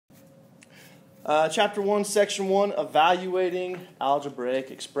Chapter 1, Section 1, Evaluating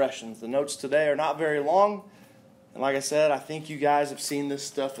Algebraic Expressions. The notes today are not very long. And like I said, I think you guys have seen this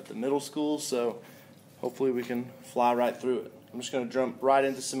stuff at the middle school, so hopefully we can fly right through it. I'm just going to jump right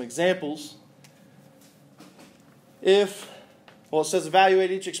into some examples. It says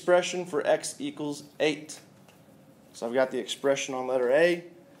evaluate each expression for x equals 8. So I've got the expression on letter A,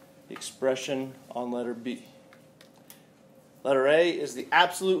 the expression on letter B. Letter A is the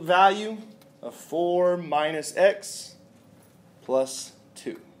absolute value of 4 minus x plus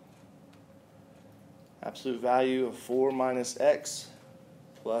 2. Absolute value of 4 minus x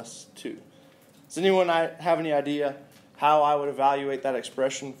plus 2. Does anyone have any idea how I would evaluate that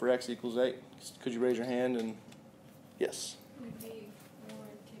expression for x equals 8? Could you raise your hand? And yes. Would be 4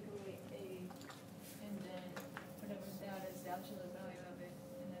 take away 8, and then whatever's down is the absolute value of it,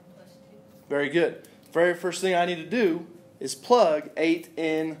 and then plus 2. Very good. Very first thing I need to do is plug 8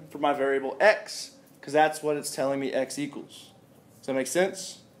 in for my variable x, because that's what it's telling me x equals. Does that make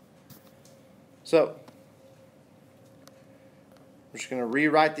sense? So, I'm just going to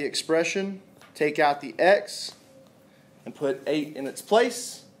rewrite the expression, take out the x, and put 8 in its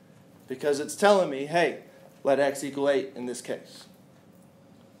place, because it's telling me, hey, let x equal 8 in this case.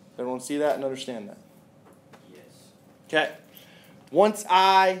 Everyone see that and understand that? Yes. Okay. Once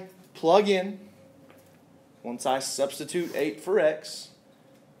I plug in, once I substitute 8 for x,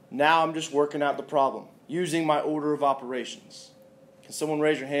 now I'm just working out the problem using my order of operations. Can someone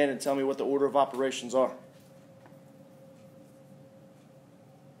raise your hand and tell me what the order of operations are?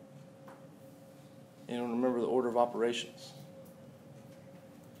 Anyone remember the order of operations?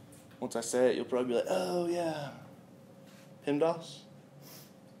 Once I say it, you'll probably be like, oh yeah. PEMDAS?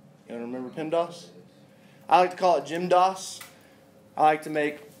 Anyone remember PEMDAS? I like to call it GMDAS. I like to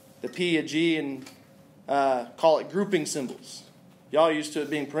make the P a G and call it grouping symbols. Y'all used to it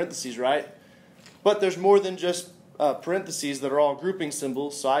being parentheses, right? But there's more than just parentheses that are all grouping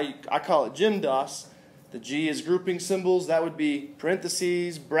symbols, so I call it GMDAS. The G is grouping symbols. That would be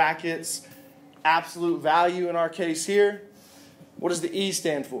parentheses, brackets, absolute value in our case here. What does the E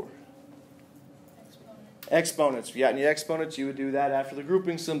stand for? Exponents. If you got any exponents, you would do that after the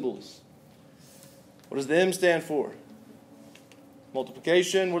grouping symbols. What does the M stand for?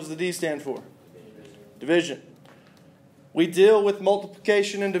 Multiplication. What does the D stand for? Division. We deal with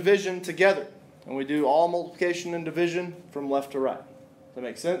multiplication and division together. And we do all multiplication and division from left to right. Does that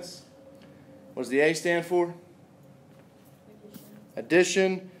make sense? What does the A stand for?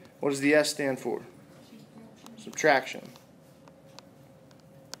 Addition. What does the S stand for? Subtraction.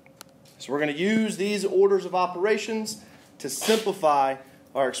 So we're going to use these orders of operations to simplify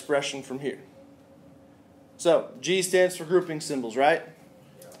our expression from here. So, G stands for grouping symbols, right?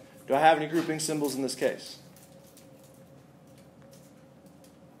 Do I have any grouping symbols in this case?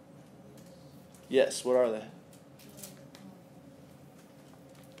 Yes, what are they?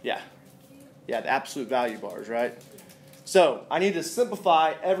 Yeah, the absolute value bars, right? So, I need to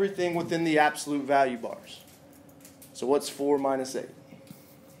simplify everything within the absolute value bars. So, what's 4 minus 8?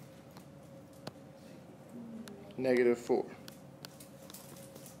 Negative 4.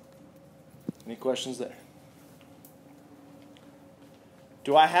 Any questions there?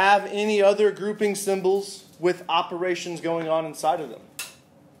 Do I have any other grouping symbols with operations going on inside of them?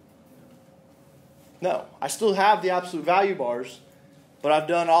 No. I still have the absolute value bars, but I've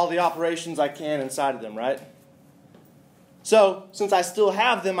done all the operations I can inside of them, right? So, since I still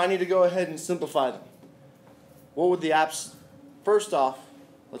have them, I need to go ahead and simplify them. What would the First off,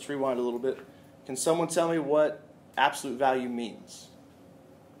 let's rewind a little bit. Can someone tell me what absolute value means?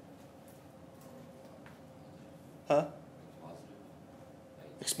 Huh?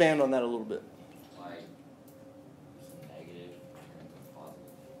 Expand on that a little bit. Like negative turns to positive.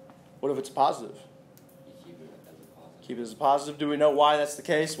 What if it's positive? You keep it as a positive. Keep it as a positive. Do we know why that's the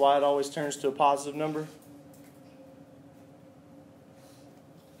case? Why it always turns to a positive number?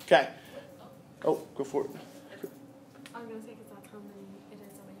 Okay. Oh, go for it. I'm going to say because that's how many it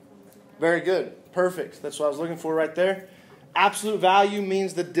is on my phone. Very good. Perfect. That's what I was looking for right there. Absolute value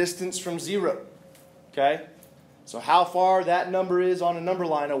means the distance from 0. Okay? So how far that number is on a number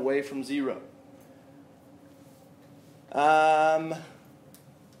line away from 0. I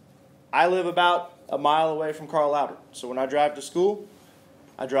live about a mile away from Carl Albert. So when I drive to school,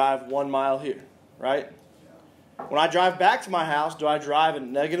 I drive 1 mile here, right? When I drive back to my house, do I drive a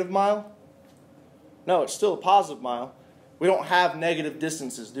negative mile? No, it's still a positive mile. We don't have negative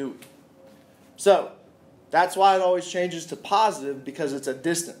distances, do we? So that's why it always changes to positive, because it's a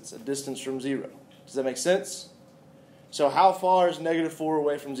distance from 0. Does that make sense? So how far is negative 4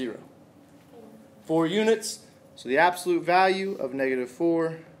 away from 0? 4 units. So the absolute value of negative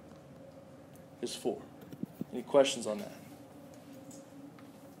 4 is 4. Any questions on that?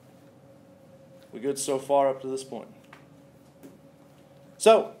 We good so far up to this point?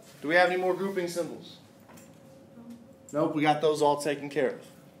 So, do we have any more grouping symbols? Nope, we got those all taken care of.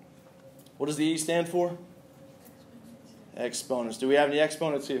 What does the E stand for? Exponents. Do we have any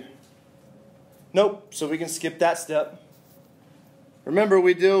exponents here? Nope, so we can skip that step. Remember,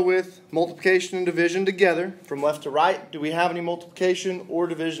 we deal with multiplication and division together from left to right. Do we have any multiplication or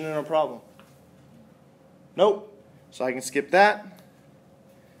division in our problem? Nope, so I can skip that.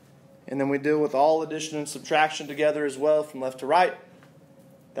 And then we deal with all addition and subtraction together as well from left to right.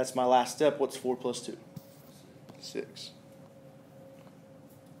 That's my last step. What's 4 plus 2? 6.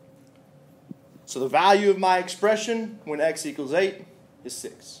 So the value of my expression when x equals 8 is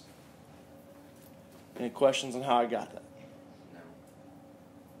 6. Any questions on how I got that? No.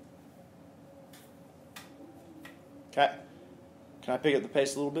 Okay. Can I pick up the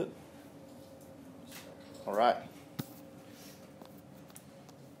pace a little bit? All right.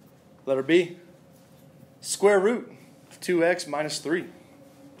 Letter B. Square root of 2x minus 3.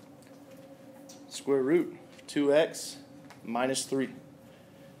 Square root of 2x minus 3.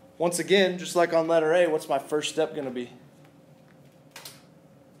 Once again, just like on letter A, what's my first step going to be?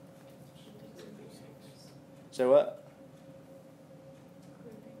 Say what?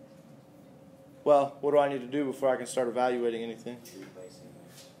 Well, what do I need to do before I can start evaluating anything?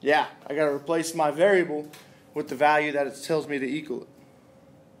 Yeah, I got to replace my variable with the value that it tells me to equal it.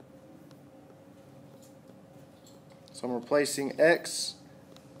 So I'm replacing x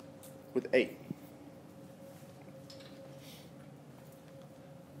with 8.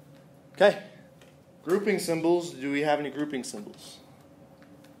 Okay. Grouping symbols. Do we have any grouping symbols?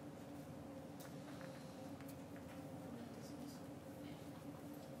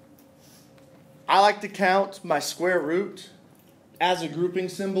 I like to count my square root as a grouping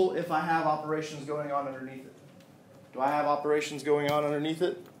symbol if I have operations going on underneath it. Do I have operations going on underneath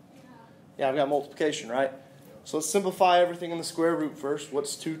it? Yeah, I've got multiplication, right? So let's simplify everything in the square root first.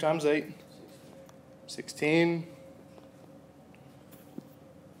 What's 2 times 8? 16.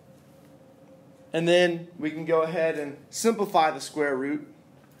 And then we can go ahead and simplify the square root.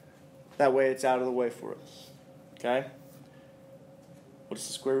 That way it's out of the way for us. Okay? What is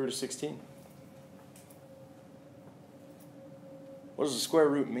the square root of 16? What does the square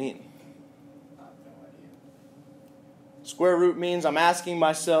root mean? I have no idea. Square root means I'm asking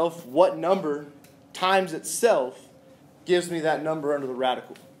myself what number times itself gives me that number under the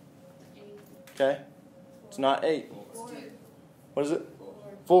radical. 8. Okay? It's not 8. 4. What is it?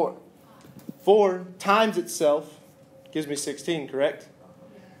 4. 4 times itself gives me 16, correct?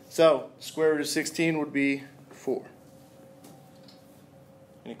 So, square root of 16 would be 4.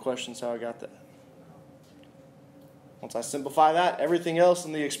 Any questions how I got that? Once I simplify that, everything else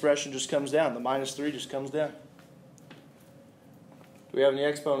in the expression just comes down. The minus 3 just comes down. Do we have any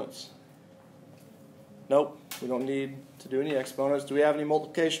exponents? Nope. We don't need to do any exponents. Do we have any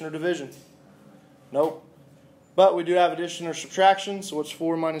multiplication or division? Nope. But we do have addition or subtraction. So what's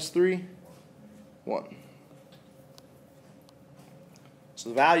 4 minus 3? 1. So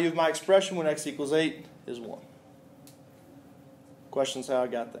the value of my expression when x equals 8 is 1. Questions how I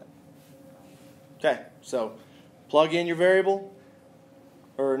got that? Okay, so plug in your variable,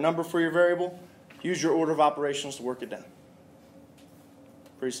 or a number for your variable. Use your order of operations to work it down.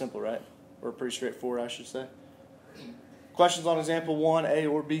 Pretty simple, right? Or pretty straightforward, I should say. Questions on example 1, A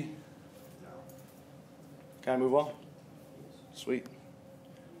or B? No. Can I move on? Sweet.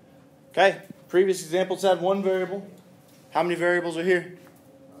 Okay, previous examples had one variable. How many variables are here?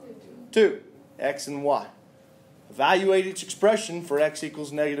 2. X and Y. Evaluate each expression for x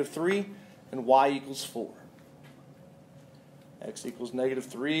equals negative 3 and y equals 4. X equals negative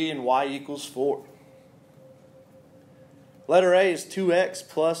 3 and y equals 4. Letter A is 2x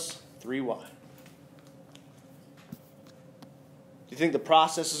plus 3y. Do you think the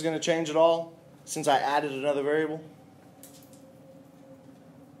process is going to change at all since I added another variable?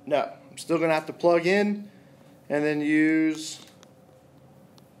 No. I'm still going to have to plug in and then use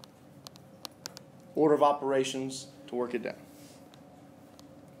order of operations to work it down.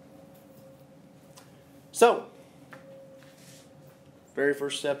 So, very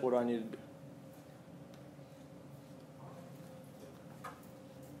first step, what do I need to do?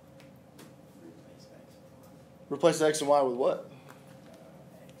 Replace x and y with what?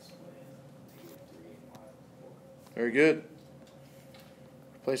 X with negative 3 and y with 4. Very good.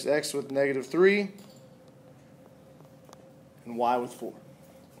 Replace x with negative 3 and y with 4.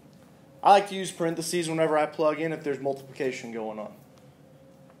 I like to use parentheses whenever I plug in if there's multiplication going on.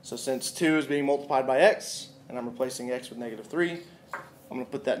 So since 2 is being multiplied by x, and I'm replacing x with negative 3, I'm going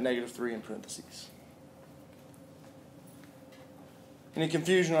to put that negative 3 in parentheses. Any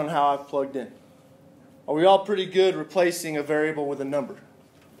confusion on how I've plugged in? Are we all pretty good replacing a variable with a number?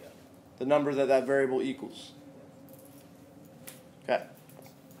 The number that that variable equals. Okay.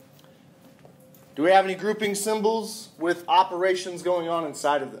 Do we have any grouping symbols with operations going on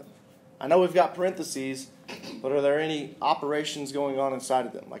inside of them? I know we've got parentheses, but are there any operations going on inside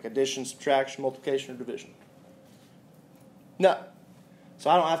of them, like addition, subtraction, multiplication, or division? No. So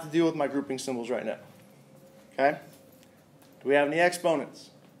I don't have to deal with my grouping symbols right now. Okay? Do we have any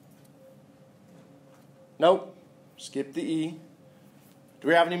exponents? Nope. Skip the E. Do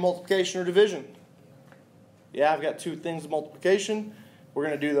we have any multiplication or division? Yeah, I've got two things of multiplication. We're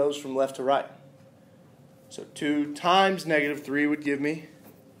going to do those from left to right. So 2 times negative 3 would give me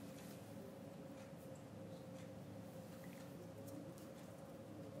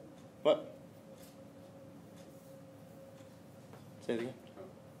what? Say it again.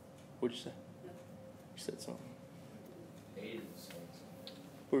 What'd you say? You said something.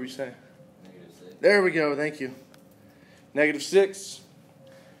 What were you saying? -6. There we go. Thank you. -6.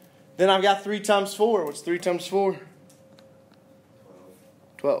 Then I've got 3 times 4. What's 3 times 4?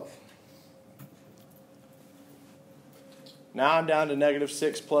 12. Now I'm down to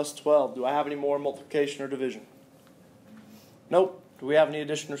 -6 plus 12. Do I have any more multiplication or division? Nope. Do we have any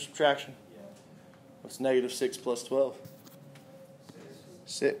addition or subtraction? Yeah. What's -6 plus 12?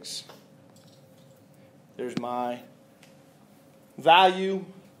 6. There's my value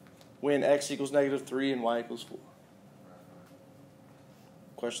when x equals -3 and y equals 4.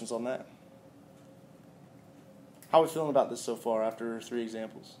 Questions on that? How are we feeling about this so far after 3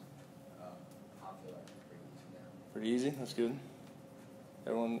 examples? I feel like it's pretty easy now. Pretty easy? That's good.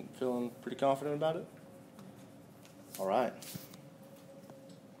 Everyone feeling pretty confident about it? All right.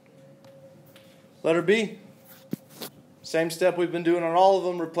 Letter B. Same step we've been doing on all of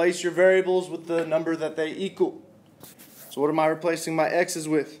them. Replace your variables with the number that they equal. So what am I replacing my x's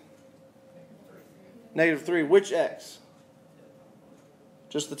with? -3. Which x?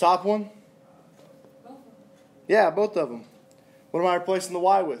 Just the top one? Yeah, both of them. What am I replacing the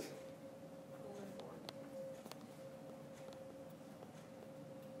y with?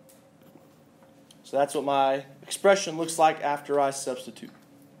 So that's what my expression looks like after I substitute.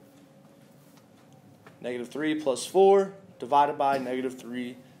 -3 plus 4 divided by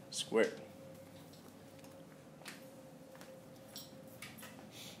 -3 squared.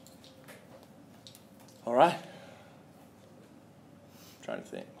 All right. Trying to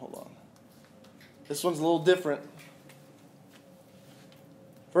think. Hold on. This one's a little different.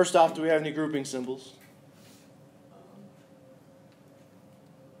 First off, do we have any grouping symbols?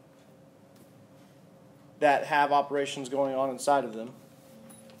 That have operations going on inside of them?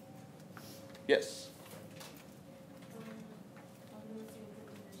 Yes.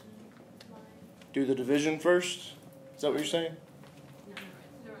 Do the division first? Is that what you're saying?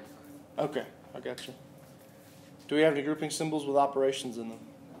 Okay, I got you. Do we have any grouping symbols with operations in them?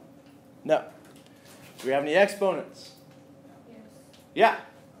 No. Do we have any exponents? Yes. Yeah.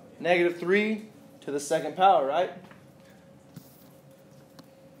 -3 to the second power, right?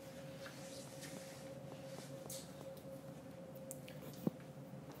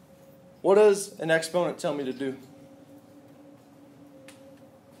 What does an exponent tell me to do?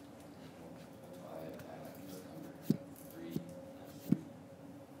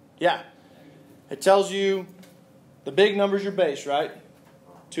 Yeah. It tells you the big number's your base, right?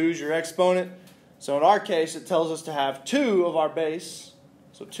 2 is your exponent. So in our case, it tells us to have 2 of our base.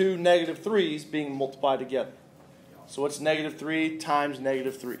 So 2 -3's being multiplied together. So what's -3 times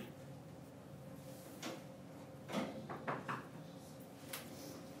 -3?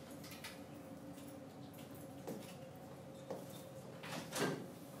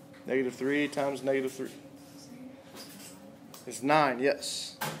 -3 times -3. It's 9,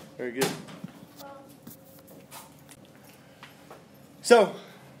 yes. Very good. So,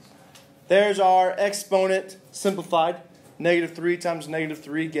 there's our exponent simplified. -3 times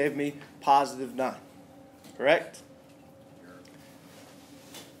 -3 gave me +9. Correct?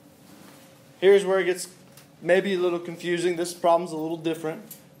 Here's where it gets maybe a little confusing. This problem's a little different.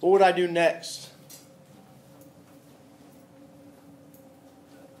 What would I do next?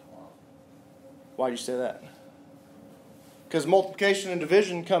 Why'd you say that? Because multiplication and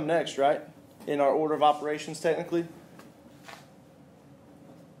division come next, right? In our order of operations, technically.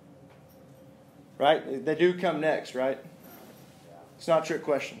 Right? They do come next, right? It's not a trick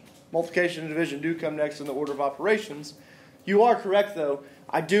question. Multiplication and division do come next in the order of operations. You are correct, though.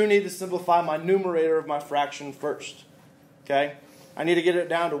 I do need to simplify my numerator of my fraction first. Okay? I need to get it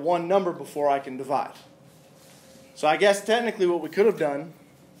down to one number before I can divide. So I guess technically what we could have done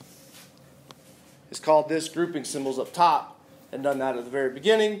is called this grouping symbols up top and done that at the very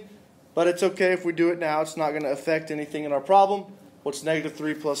beginning. But it's okay if we do it now. It's not going to affect anything in our problem. What's negative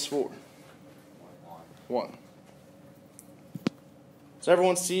 3 plus 4? 1. Does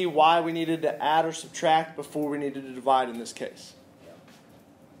everyone see why we needed to add or subtract before we needed to divide in this case?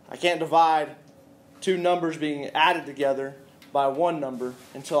 I can't divide two numbers being added together by one number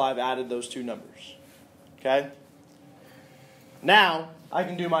until I've added those two numbers. Okay? Now, I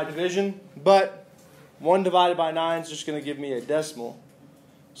can do my division, but 1 divided by 9 is just going to give me a decimal.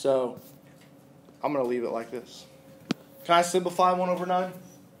 So, I'm going to leave it like this. Can I simplify 1 over 9?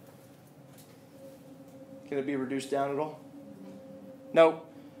 Can it be reduced down at all? No.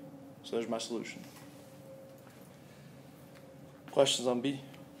 So there's my solution. Questions on B?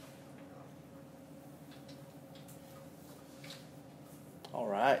 All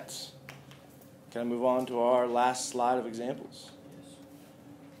right. Can I move on to our last slide of examples?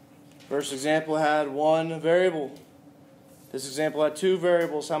 First example had 1 variable. This example had 2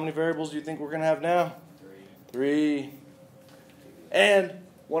 variables. How many variables do you think we're going to have now? 3. And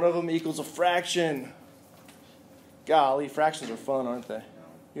one of them equals a fraction. Golly, fractions are fun, aren't they?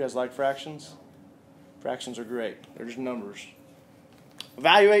 You guys like fractions? Fractions are great. They're just numbers.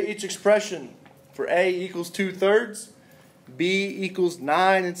 Evaluate each expression. For A equals 2/3, B equals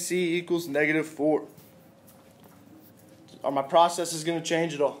 9, and C equals negative 4. Are my processes going to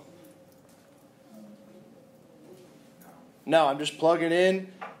change at all? No, I'm just plugging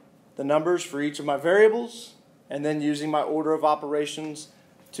in the numbers for each of my variables and then using my order of operations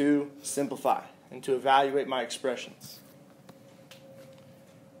to simplify and to evaluate my expressions.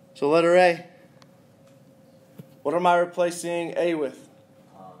 So letter A. What am I replacing A with?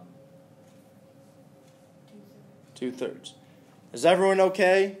 2/3. Is everyone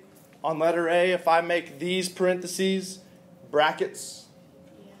okay on letter A if I make these parentheses brackets?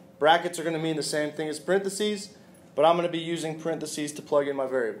 Yeah. Brackets are going to mean the same thing as parentheses, but I'm going to be using parentheses to plug in my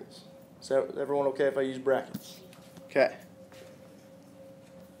variables. Is everyone okay if I use brackets? Okay.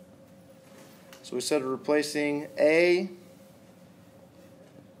 So we said we're replacing A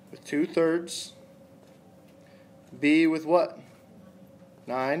with 2/3. B with what?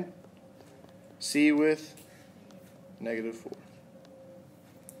 9. C with negative 4.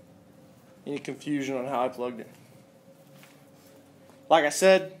 Any confusion on how I plugged in? Like I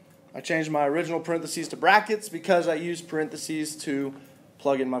said, I changed my original parentheses to brackets because I used parentheses to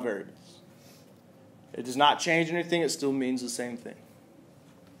plug in my variables. It does not change anything. It still means the same thing.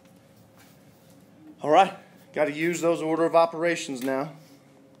 All right. Got to use those order of operations now.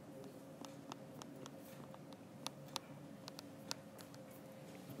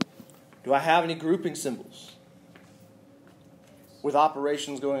 Do I have any grouping symbols with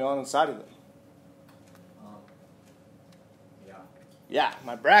operations going on inside of them? Yeah,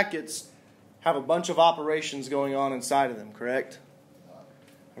 my brackets have a bunch of operations going on inside of them, correct?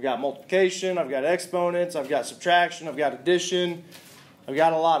 I've got multiplication, I've got exponents, I've got subtraction, I've got addition, I've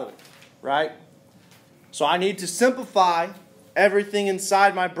got a lot of it, right? So I need to simplify everything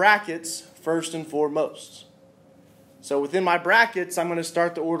inside my brackets first and foremost. So within my brackets, I'm going to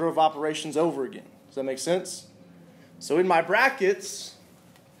start the order of operations over again. Does that make sense? So in my brackets,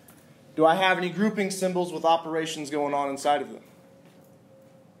 do I have any grouping symbols with operations going on inside of them?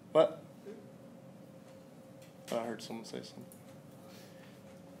 What? Oh, I heard someone say something.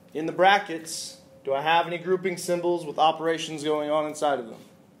 In the brackets, do I have any grouping symbols with operations going on inside of them?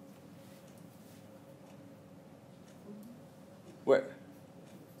 Where?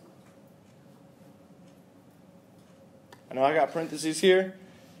 I know I got parentheses here.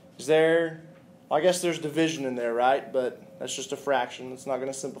 Is there, well, I guess there's division in there, right? But that's just a fraction. It's not going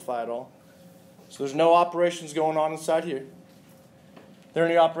to simplify at all. So there's no operations going on inside here. Are there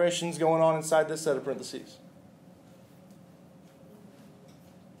any operations going on inside this set of parentheses?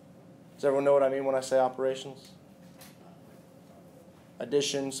 Does everyone know what I mean when I say operations?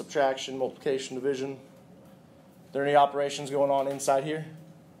 Addition, subtraction, multiplication, division. Are there any operations going on inside here?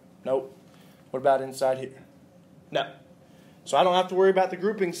 Nope. What about inside here? No. So I don't have to worry about the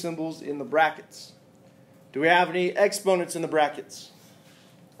grouping symbols in the brackets. Do we have any exponents in the brackets?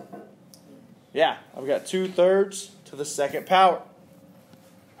 Yeah, I've got 2/3 to the second power.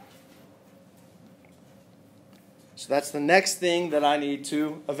 So that's the next thing that I need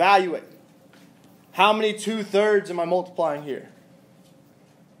to evaluate. How many 2/3 am I multiplying here?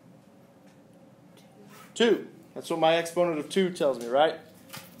 2. That's what my exponent of 2 tells me, right?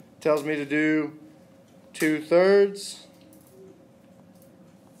 Tells me to do 2/3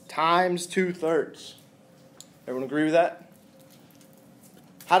 times 2/3. Everyone agree with that?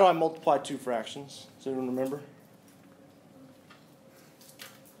 How do I multiply two fractions? Does anyone remember?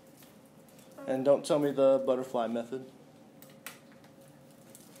 And don't tell me the butterfly method.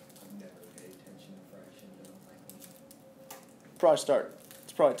 I've never paid attention to fractions. I don't like them.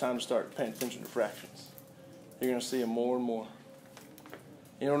 It's probably time to start paying attention to fractions. You're going to see them more and more.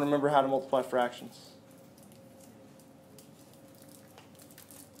 You don't remember how to multiply fractions?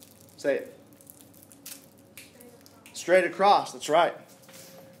 Say it. Straight across, that's right.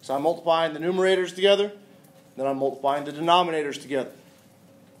 So I'm multiplying the numerators together, then I'm multiplying the denominators together.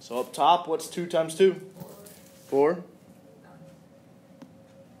 So up top, what's 2 times 2? 4.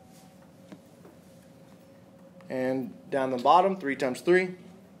 And down the bottom, 3 times 3,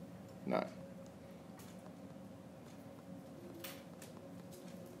 9.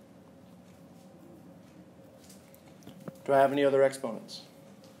 Do I have any other exponents?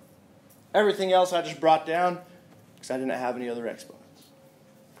 Everything else I just brought down because I didn't have any other exponents.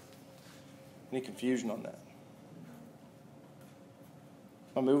 Any confusion on that?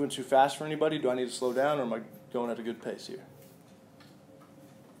 Am I moving too fast for anybody? Do I need to slow down, or am I going at a good pace here?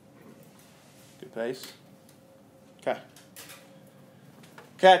 Good pace? Okay.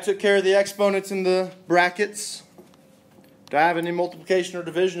 Okay, I took care of the exponents in the brackets. Do I have any multiplication or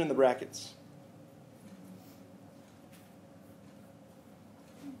division in the brackets?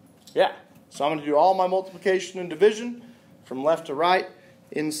 Yeah. So I'm going to do all my multiplication and division from left to right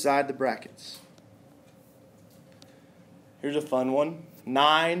inside the brackets. Here's a fun one.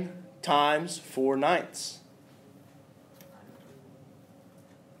 9 times 4/9.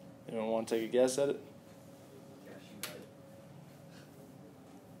 Anyone want to take a guess at it? Gosh, you right.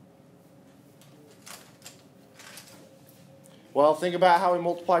 Well, think about how we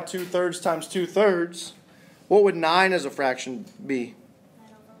multiply 2/3 times 2/3. What would 9 as a fraction be?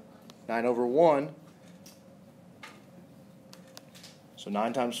 9 over 1. So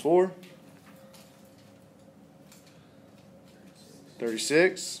 9 times 4?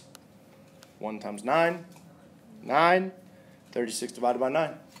 36. 1 times 9? 9. 36 divided by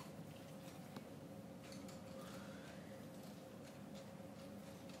 9.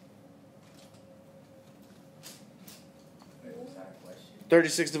 Wait, what's that question?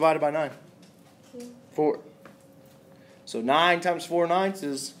 36 divided by 9? 4. So 9 times 4/9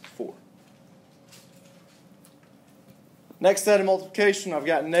 is 4. Next set of multiplication, I've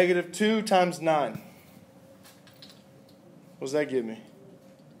got negative 2 times 9. What does that give me?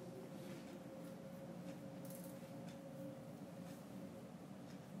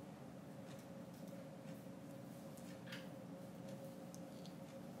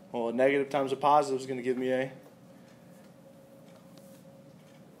 Well, a negative times a positive is going to give me a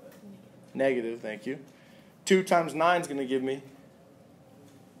negative, thank you. 2 times 9 is going to give me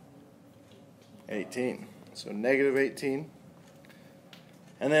 18. So negative 18.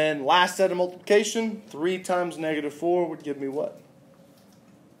 And then last set of multiplication, 3 times negative 4 would give me what?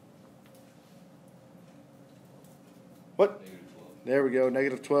 What? -12. There we go,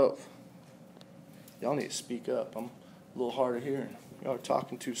 negative 12. Y'all need to speak up. I'm a little hard of hearing. Y'all are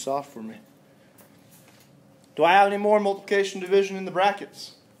talking too soft for me. Do I have any more multiplication division in the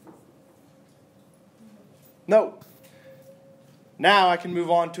brackets? No. Now I can move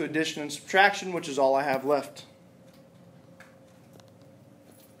on to addition and subtraction, which is all I have left.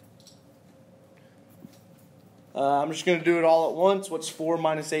 I'm just going to do it all at once. What's 4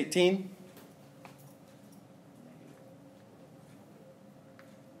 minus 18?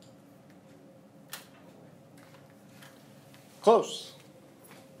 Close.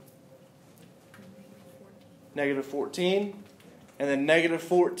 Negative 14. And then negative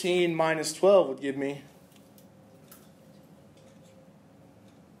 14 minus 12 would give me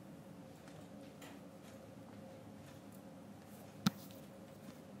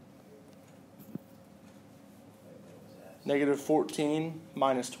negative 14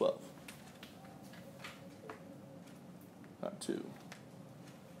 minus 12. Not 2.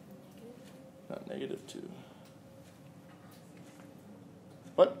 Not negative 2.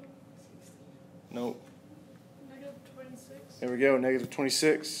 What? No. Negative 26. There we go, negative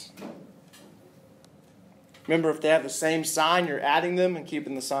 26. Remember, if they have the same sign, you're adding them and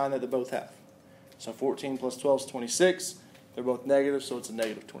keeping the sign that they both have. So 14 plus 12 is 26. They're both negative, so it's a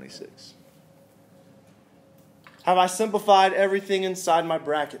negative 26. Have I simplified everything inside my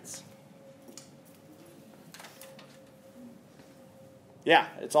brackets? Yeah,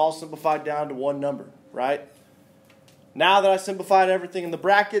 it's all simplified down to one number, right? Now that I simplified everything in the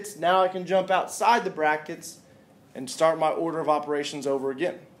brackets, now I can jump outside the brackets and start my order of operations over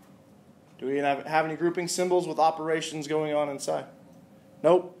again. Do we have any grouping symbols with operations going on inside?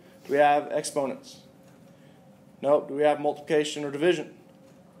 Nope. Do we have exponents? Nope. Do we have multiplication or division?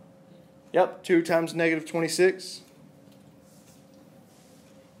 Yep, 2 times negative 26.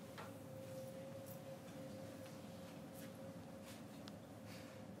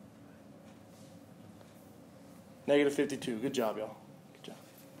 Negative 52. Good job, y'all. Good job.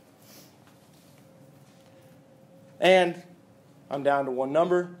 And I'm down to one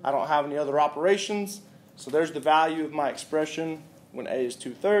number. I don't have any other operations. So there's the value of my expression when A is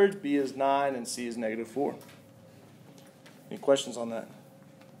 2/3, B is 9, and C is negative 4. Any questions on that?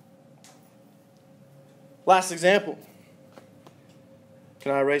 Last example.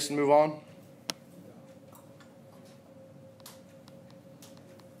 Can I erase and move on?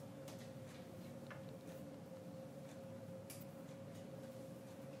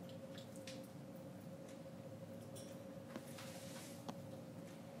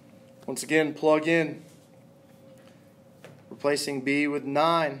 Once again, plug in. Replacing B with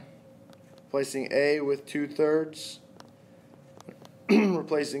 9. Replacing A with 2/3.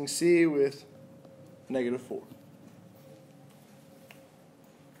 Replacing C with negative 4.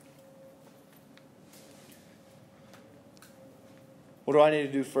 What do I need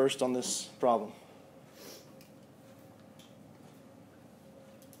to do first on this problem?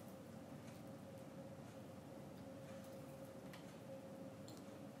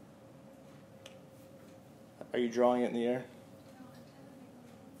 Are you drawing it in the air?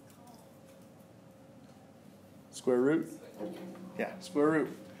 Square root? Yeah, square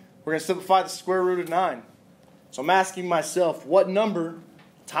root. We're going to simplify the square root of 9. So I'm asking myself, what number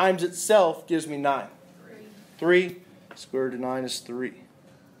times itself gives me 9? 3. Square root of 9 is 3.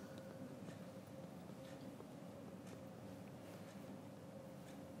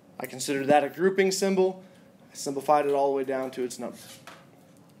 I consider that a grouping symbol. I simplified it all the way down to its number.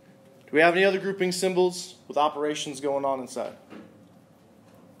 Do we have any other grouping symbols with operations going on inside?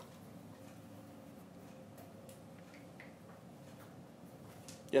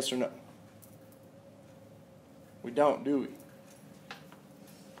 Yes or no? We don't, do we? Do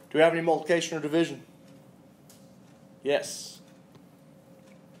we have any multiplication or division? Yes.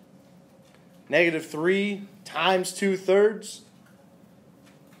 Negative 3 times 2/3.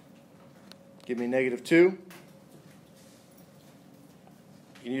 Give me negative 2.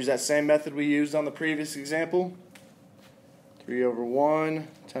 You can use that same method we used on the previous example. 3 over 1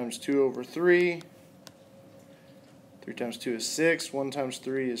 times 2 over 3. 3 times 2 is 6. 1 times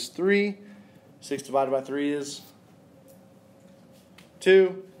 3 is 3. 6 divided by 3 is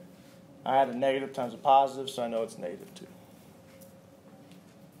 2. I had a negative times a positive, so I know it's negative 2.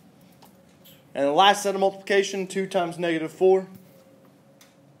 And the last set of multiplication, 2 times negative 4.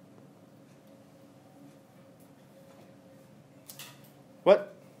 What?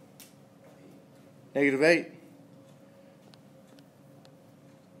 Negative 8.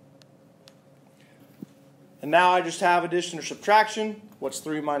 And now I just have addition or subtraction. What's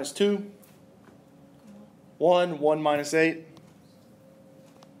 3 minus 2? 1. 1 minus 8.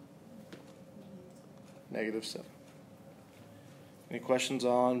 Negative 7. Any questions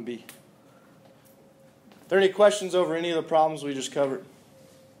on B? Are there any questions over any of the problems we just covered?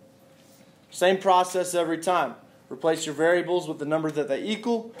 Same process every time. Replace your variables with the number that they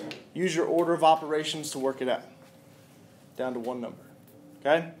equal. Use your order of operations to work it out. Down to one number.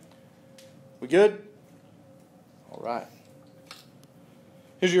 Okay? We good? All right.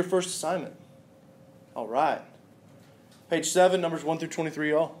 Here's your first assignment. All right. Page 7, numbers 1 through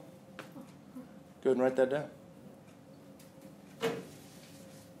 23, all. Go ahead and write that down.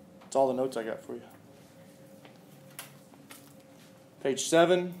 That's all the notes I got for you. Page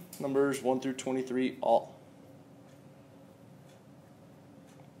 7, numbers 1 through 23, all.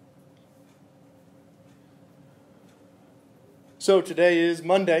 So today is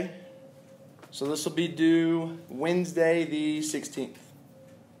Monday. So this will be due Wednesday the 16th.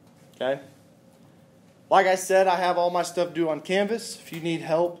 Okay? Like I said, I have all my stuff due on Canvas. If you need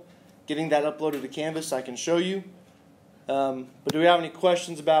help getting that uploaded to Canvas, I can show you. But do we have any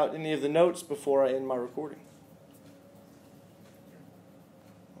questions about any of the notes before I end my recording?